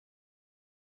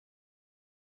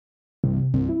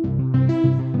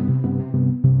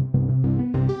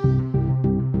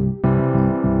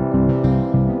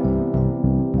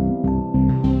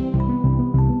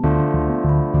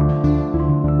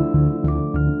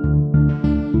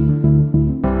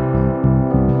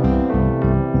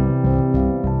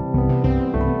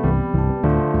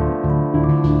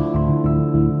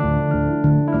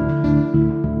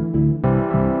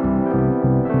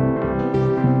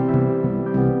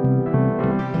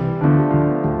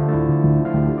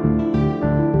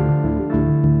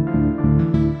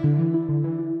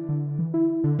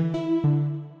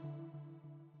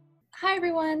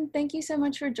you so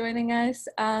much for joining us.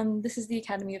 This is the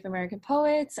Academy of American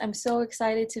Poets. I'm so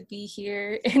excited to be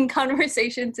here in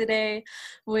conversation today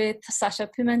with Sasha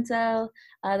Pimentel,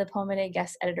 the Poem A Day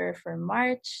guest editor for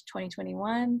March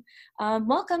 2021.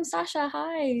 Welcome, Sasha.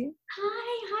 Hi.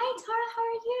 Hi, Tara. How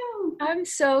are you? I'm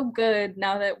so good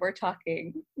now that we're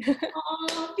talking.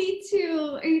 Oh, me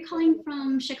too. Are you calling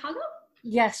from Chicago?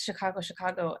 Yes,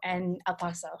 Chicago, and El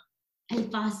Paso. El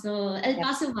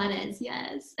Paso Juarez,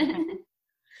 yes.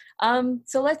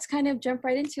 So let's kind of jump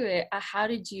right into it. How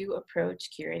did you approach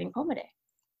curating Poem A Day?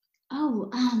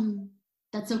 Oh,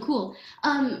 that's so cool.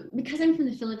 Because I'm from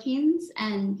the Philippines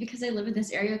and because I live in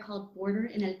this area called Border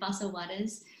in El Paso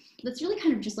Juarez, that's really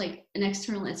kind of just like an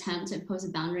external attempt to impose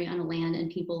a boundary on a land and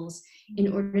peoples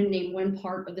in order to name one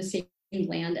part of the same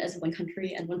land as one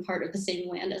country and one part of the same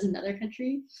land as another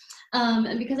country.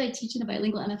 And because I teach in a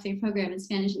bilingual MFA program in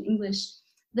Spanish and English,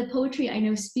 the poetry I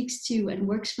know speaks to and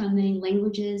works from many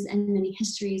languages and many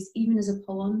histories, even as a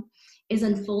poem, is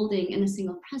unfolding in a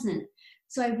single present.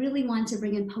 So I really want to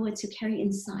bring in poets who carry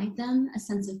inside them a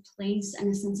sense of place and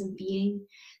a sense of being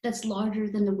that's larger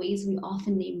than the ways we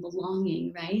often name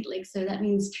belonging, right? Like, so that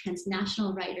means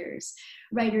transnational writers,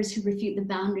 writers who refute the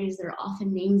boundaries that are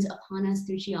often named upon us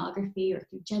through geography or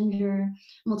through gender,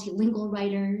 multilingual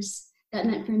writers. That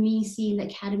meant for me seeing the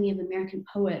Academy of American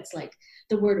Poets, like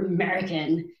the word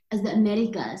American, as the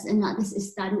Americas and not this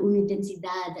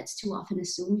estadounidensidad that's too often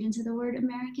assumed into the word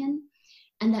American.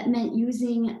 And that meant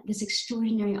using this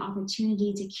extraordinary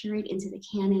opportunity to curate into the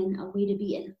canon a way to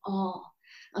be in awe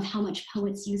of how much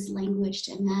poets use language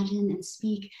to imagine and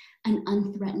speak an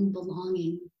unthreatened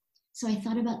belonging. So I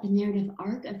thought about the narrative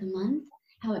arc of the month,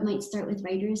 how it might start with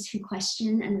writers who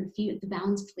question and refute the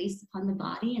bounds placed upon the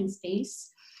body and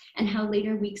space, and how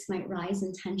later weeks might rise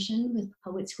in tension with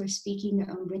poets who are speaking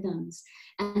their own rhythms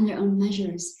and their own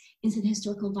measures into the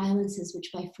historical violences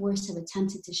which by force have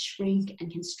attempted to shrink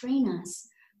and constrain us,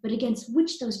 but against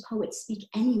which those poets speak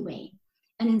anyway.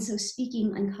 And in so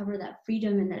speaking, uncover that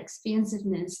freedom and that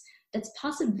expansiveness, that's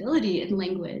possibility in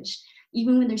language,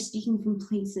 even when they're speaking from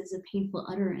places of painful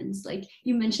utterance. Like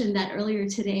you mentioned that earlier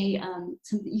today,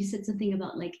 you said something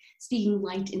about like speaking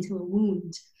light into a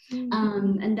wound.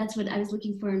 And that's what I was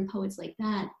looking for in poets like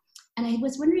that. And I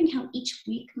was wondering how each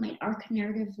week might arc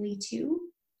narratively too,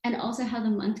 and also how the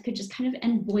month could just kind of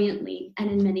end buoyantly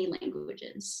and in many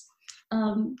languages.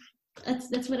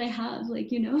 That's what I have,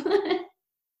 like, you know.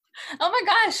 Oh my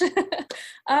gosh.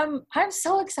 I'm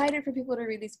so excited for people to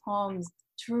read these poems,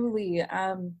 truly.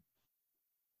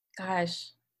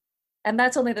 Gosh. And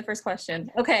that's only the first question.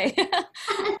 Okay.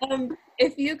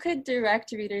 If you could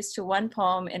direct readers to one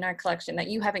poem in our collection that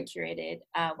you haven't curated,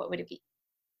 what would it be?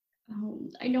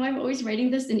 I know I'm always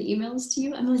writing this in emails to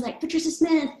you. I'm always like, Patricia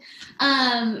Smith.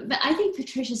 But I think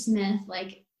Patricia Smith,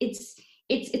 like,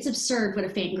 it's absurd what a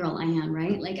fangirl I am,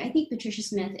 right? Like, I think Patricia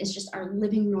Smith is just our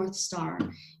living North Star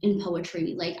in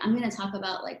poetry. Like, I'm going to talk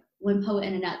about like one poet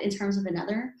in terms of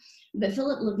another. But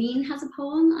Philip Levine has a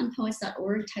poem on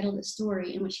poets.org titled A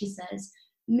Story, in which he says,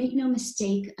 "Make no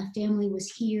mistake, a family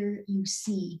was here, you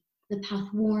see, the path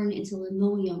worn into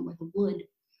linoleum or the wood."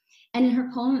 And in her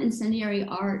poem Incendiary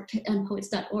Art on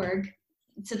poets.org,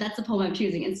 so that's the poem I'm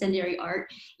choosing, Incendiary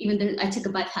Art, even though I took a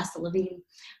bypass to Levine.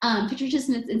 Patricia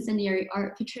Smith's Incendiary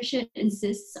Art, Patricia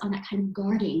insists on that kind of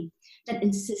guarding, that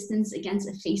insistence against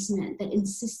effacement, that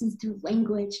insistence through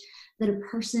language that a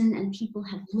person and people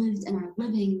have lived and are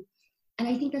living. And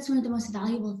I think that's one of the most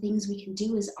valuable things we can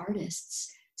do as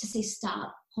artists, to say,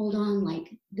 stop, hold on,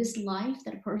 like this life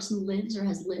that a person lives or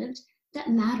has lived, that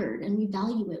mattered, and we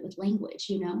value it with language,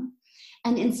 you know?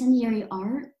 And Incendiary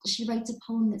Art, she writes a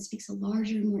poem that speaks a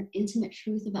larger, more intimate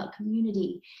truth about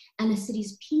community and a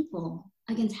city's people,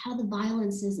 against how the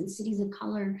violences in cities of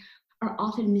color are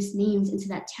often misnamed into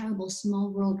that terrible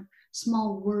small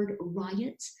word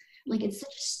riot. Like, it's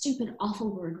such a stupid,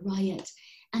 awful word, riot.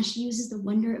 And she uses the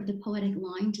wonder of the poetic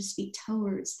line to speak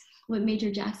towards what Major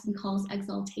Jackson calls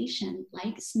exaltation.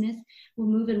 Like, Smith will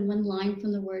move in one line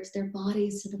from the words their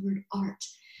bodies to the word art.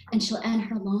 And she'll end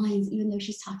her lines, even though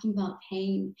she's talking about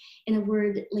pain, in a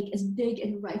word like as big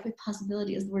and rife with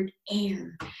possibility as the word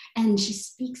air. And she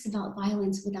speaks about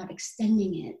violence without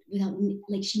extending it, without,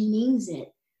 like, she names it,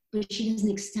 but she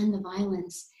doesn't extend the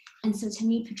violence. And so to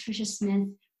me, Patricia Smith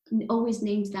always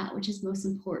names that which is most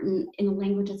important in a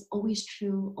language that's always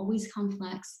true, always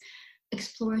complex,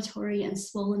 exploratory, and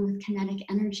swollen with kinetic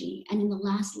energy. And in the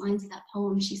last lines of that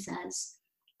poem, she says,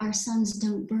 "Our sons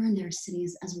don't burn their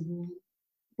cities as a rule,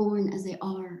 born as they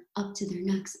are, up to their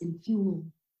necks in fuel."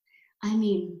 I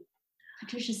mean,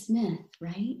 Patricia Smith,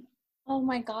 right? Oh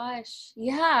my gosh.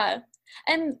 Yeah.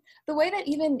 And the way that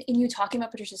even in you talking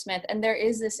about Patricia Smith, and there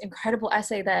is this incredible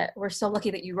essay that we're so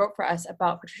lucky that you wrote for us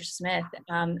about Patricia Smith,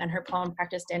 and her poem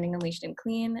Practice Standing Unleashed and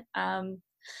Clean.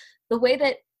 The way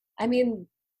that, I mean,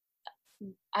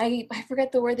 I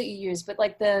forget the word that you used, but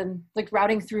like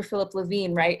routing through Philip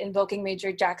Levine, right? Invoking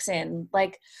Major Jackson,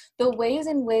 like the ways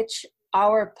in which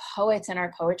our poets and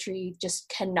our poetry just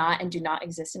cannot and do not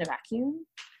exist in a vacuum.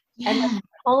 And like Yeah.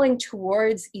 calling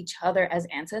towards each other as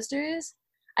ancestors.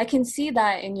 I can see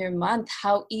that in your month,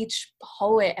 how each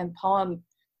poet and poem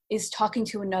is talking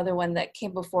to another one that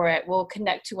came before it, will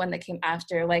connect to one that came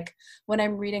after. Like when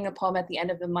I'm reading a poem at the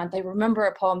end of the month, I remember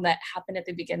a poem that happened at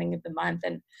the beginning of the month.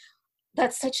 And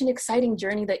that's such an exciting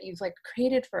journey that you've like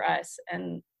created for us.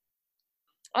 And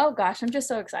oh gosh, I'm just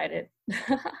so excited.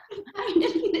 I'm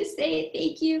just gonna say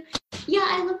thank you. Yeah,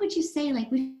 I love what you say. Like,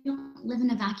 we don't live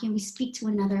in a vacuum. We speak to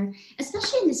one another,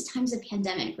 especially in these times of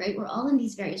pandemic, right? We're all in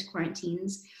these various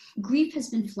quarantines. Grief has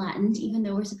been flattened, even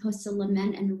though we're supposed to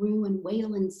lament and rue and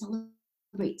wail and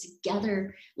celebrate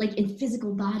together, like in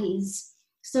physical bodies.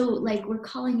 So, like, we're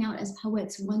calling out as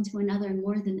poets one to another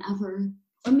more than ever,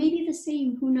 or maybe the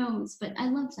same, who knows? But I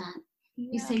love that.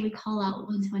 You Yeah. say we call out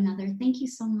one to another. Thank you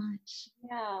so much.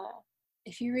 Yeah.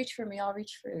 If you reach for me, I'll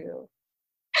reach for you.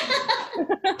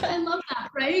 I love that,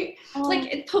 right? Oh,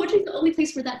 Like, poetry is the only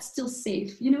place where that's still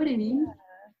safe. You know what I mean?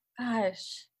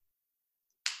 gosh.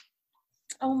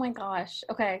 Oh my gosh.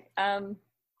 Okay. I'm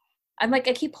like,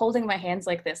 I keep holding my hands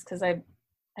like this because I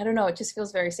don't know, it just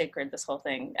feels very sacred, this whole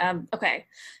thing. Okay.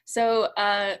 So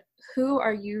who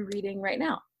are you reading right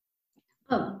now?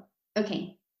 Oh,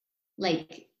 okay.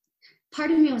 Like,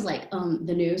 part of me was like,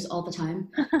 the news all the time.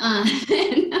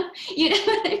 You know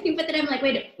what I mean? But then I'm like,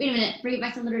 wait a minute, bring it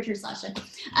back to literature, Sasha.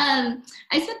 I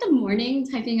spent the morning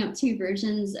typing up two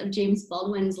versions of James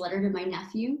Baldwin's Letter to My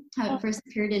Nephew, how it first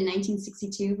appeared in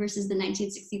 1962 versus the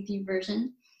 1963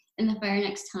 version in The Fire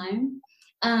Next Time.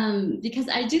 Because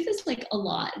I do this like a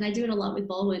lot, and I do it a lot with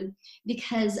Baldwin,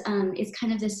 because it's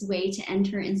kind of this way to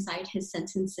enter inside his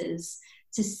sentences,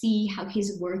 to see how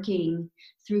he's working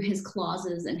through his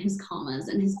clauses and his commas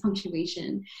and his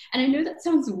punctuation. And I know that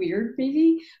sounds weird,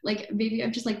 maybe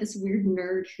I'm just like this weird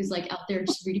nerd who's like out there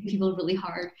just reading people really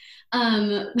hard.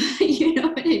 You know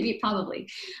what I mean? Probably.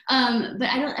 But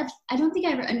I don't think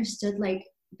I ever understood like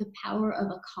the power of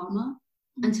a comma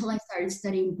until I started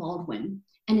studying Baldwin.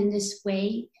 And in this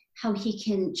way, how he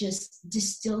can just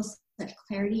distill such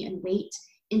clarity and weight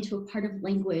into a part of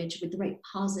language with the right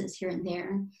pauses here and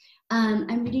there.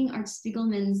 I'm reading Art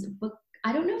Spiegelman's book.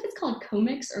 I don't know if it's called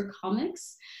Comics or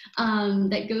Comics,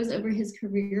 that goes over his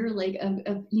career, like of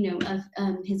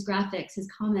his graphics, his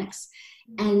comics.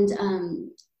 And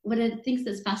one of the things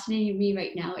that's fascinating me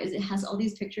right now is it has all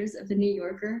these pictures of the New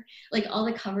Yorker, like all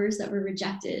the covers that were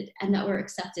rejected and that were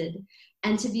accepted.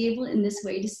 And to be able in this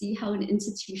way to see how an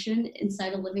institution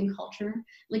inside a living culture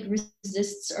like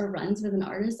resists or runs with an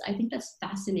artist, I think that's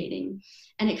fascinating.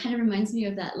 And it kind of reminds me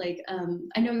of that, like,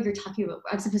 I know you're talking about,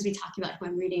 I'm supposed to be talking about who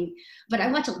I'm reading, but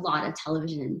I watch a lot of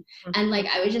television. And like,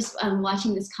 I was just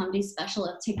watching this comedy special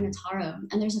of Tig Notaro.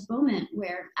 And there's a moment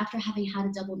where after having had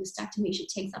a double mastectomy, she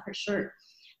takes off her shirt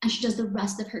and she does the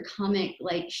rest of her comic,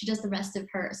 like she does the rest of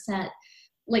her set,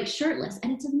 like shirtless.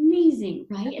 And it's amazing,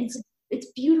 right? And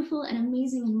it's beautiful and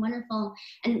amazing and wonderful.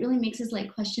 And it really makes us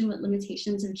like question what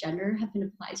limitations of gender have been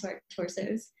applied to our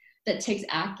torsos that Tig's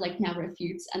act like now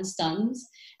refutes and stuns.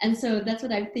 And so that's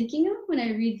what I'm thinking of when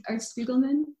I read Art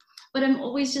Spiegelman. But I'm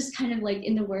always just kind of like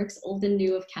in the works, old and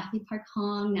new, of Kathy Park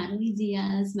Hong, Natalie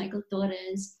Diaz, Michael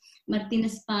Torres, Martina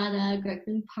Espada,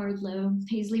 Gregory Pardlo,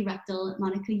 Paisley Rechtel,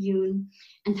 Monica Yoon,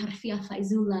 and Tarfia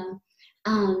Faizullah.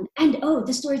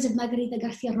 The stories of Margarita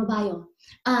Garcia Robayo,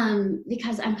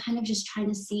 because I'm kind of just trying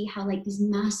to see how like these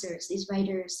masters, these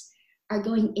writers are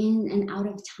going in and out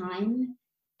of time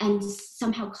and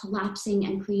somehow collapsing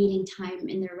and creating time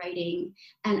in their writing.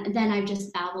 And then I've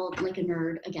just babbled like a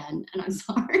nerd again, and I'm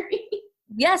sorry.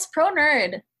 Yes, pro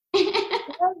nerd.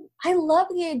 I love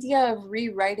the idea of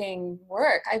rewriting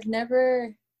work. I've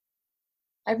never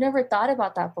thought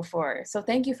about that before. So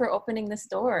thank you for opening this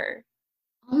door.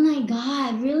 Oh my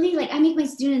God, really? Like, I make my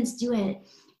students do it.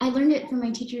 I learned it from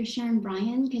my teacher, Sharon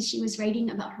Bryan, because she was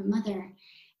writing about her mother.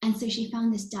 And so she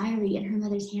found this diary in her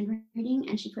mother's handwriting,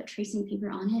 and she put tracing paper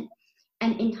on it.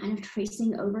 And in kind of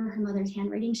tracing over her mother's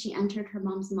handwriting, she entered her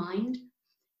mom's mind.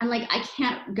 And like, I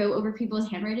can't go over people's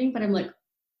handwriting, but I'm like,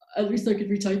 at least I could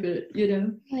retype it, you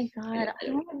know? Oh my God,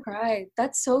 I want to cry.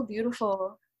 That's so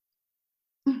beautiful.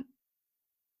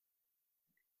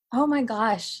 Oh my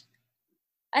gosh.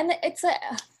 And it's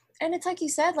like you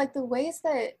said, like the ways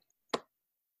that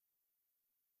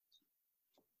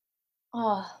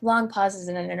Oh, long pauses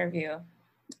in an interview.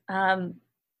 I'm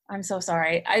so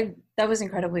sorry. That was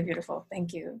incredibly beautiful.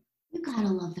 Thank you. You gotta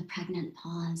love the pregnant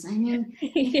pause. I mean,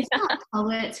 if Yeah. it's not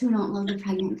poets who don't love the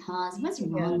pregnant pause, what's Yeah.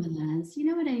 wrong with us? You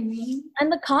know what I mean? And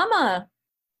the comma,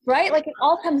 right? Like it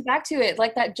all comes back to it.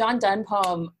 Like that John Donne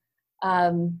poem,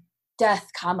 death,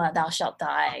 comma, thou shalt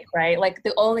die, right? Like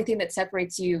the only thing that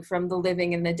separates you from the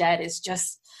living and the dead is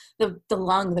just the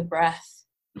lung, the breath,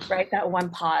 right? That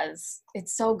one pause.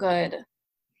 It's so good.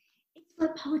 It's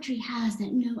what poetry has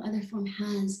that no other form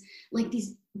has. Like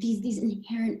these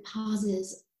inherent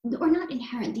pauses, or not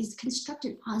inherent, these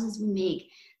constructed pauses we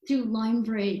make through line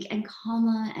break and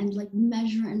comma and like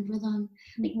measure and rhythm.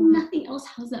 Like nothing else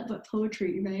has that but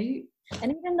poetry, right?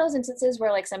 And even those instances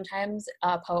where like sometimes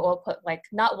a poet will put like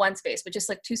not one space, but just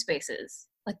like two spaces,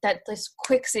 like that this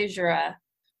quick caesura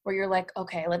where you're like,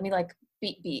 okay, let me like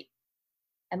beat.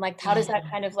 And like, how does that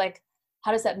kind of like,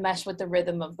 how does that mesh with the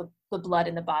rhythm of the blood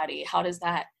in the body? How does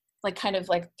that like kind of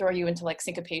like throw you into like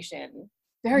syncopation?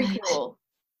 Very cool.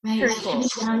 Right. Very cool.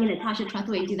 Young and Natasha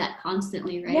Trethewey do that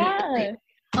constantly, right? Yeah. Like,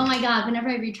 oh my God, whenever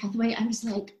I read Trethewey, I'm just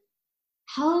like,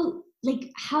 how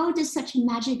does such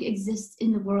magic exist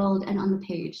in the world and on the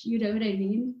page? You know what I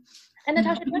mean? And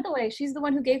Natasha Trethewey, she's the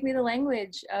one who gave me the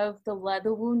language of the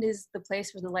wound is the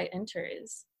place where the light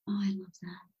enters. Oh, I love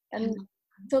that. And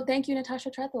so thank you,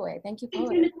 Natasha Trethewey. Thank you, poet.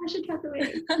 Thank you, Natasha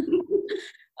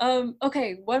Trethewey.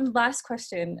 Okay, one last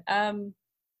question.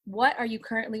 What are you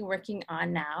currently working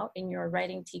on now in your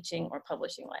writing, teaching, or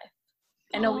publishing life?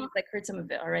 I know we've like heard some of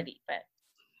it already, but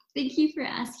thank you for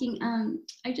asking.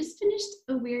 I just finished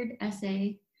a weird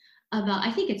essay about,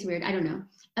 I think it's weird, I don't know,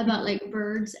 about like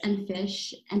birds and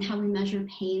fish and how we measure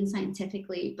pain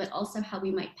scientifically, but also how we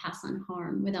might pass on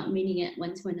harm without meaning it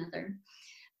one to another.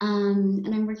 And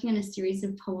I'm working on a series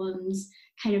of poems,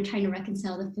 kind of trying to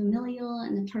reconcile the familial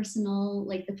and the personal,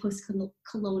 like the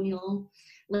post-colonial,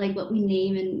 like what we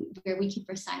name and where we keep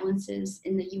our silences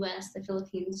in the US, the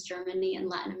Philippines, Germany, and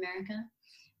Latin America.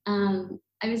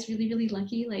 I was really, really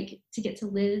lucky, like to get to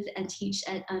live and teach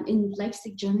at in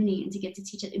Leipzig, Germany, and to get to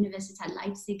teach at Universität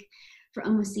Leipzig for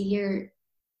almost a year.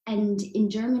 And in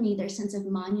Germany, their sense of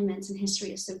monuments and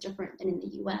history is so different than in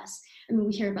the US. I mean,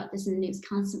 we hear about this in the news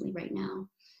constantly right now,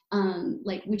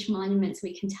 like which monuments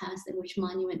we contest and which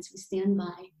monuments we stand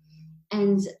by.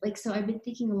 And like, so I've been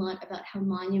thinking a lot about how we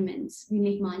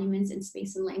make monuments in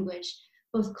space and language,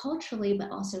 both culturally, but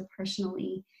also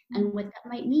personally, and what that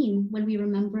might mean when we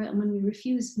remember and when we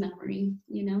refuse memory,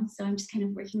 you know? So I'm just kind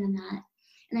of working on that.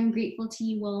 And I'm grateful to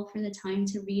you all for the time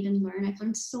to read and learn. I've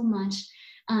learned so much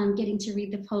getting to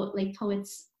read the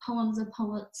poems of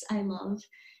poets I love.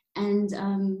 And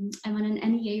I'm on an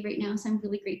NEA right now, so I'm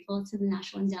really grateful to the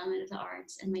National Endowment of the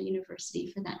Arts and my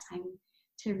university for that time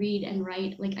to read and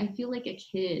write. Like, I feel like a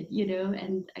kid, you know,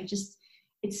 and it's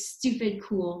stupid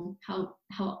cool how,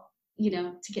 you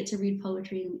know, to get to read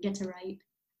poetry and get to write.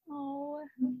 Oh,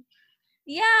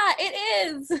 yeah, it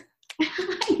is.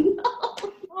 I know.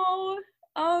 Oh,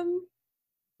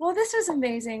 well, this was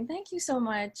amazing. Thank you so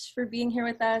much for being here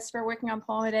with us, for working on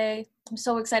Poem a Day. I'm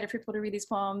so excited for people to read these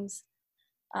poems.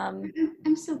 I'm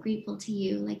so grateful to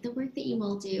you. Like the work that you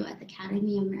all do at the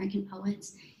Academy of American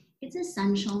Poets, it's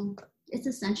essential. It's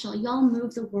essential. Y'all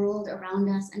move the world around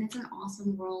us, and it's an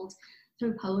awesome world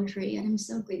through poetry. And I'm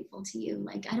so grateful to you.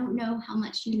 Like, I don't know how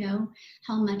much you know,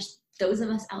 how much those of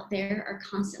us out there are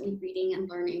constantly reading and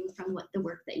learning from what the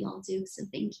work that y'all do. So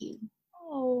thank you.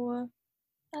 Oh,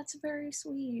 that's very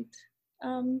sweet.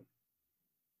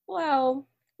 Wow.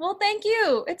 Well, thank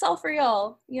you. It's all for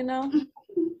y'all, you know?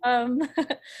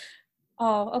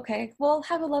 Oh, okay. Well,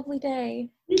 have a lovely day.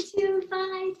 You too.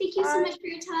 Bye. Thank you so much for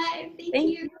your time.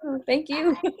 Thank you. Thank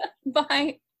you.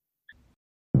 Bye.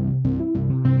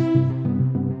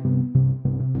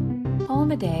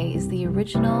 Poem a Day is the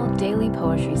original daily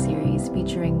poetry series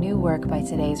featuring new work by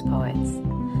today's poets.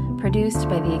 Produced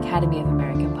by the Academy of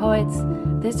American Poets,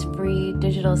 this free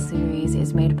digital series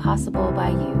is made possible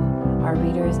by you, our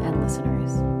readers and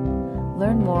listeners.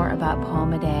 Learn more about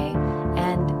Poem a Day,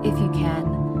 and if you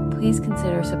can, please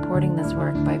consider supporting this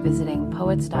work by visiting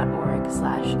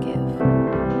poets.org/give.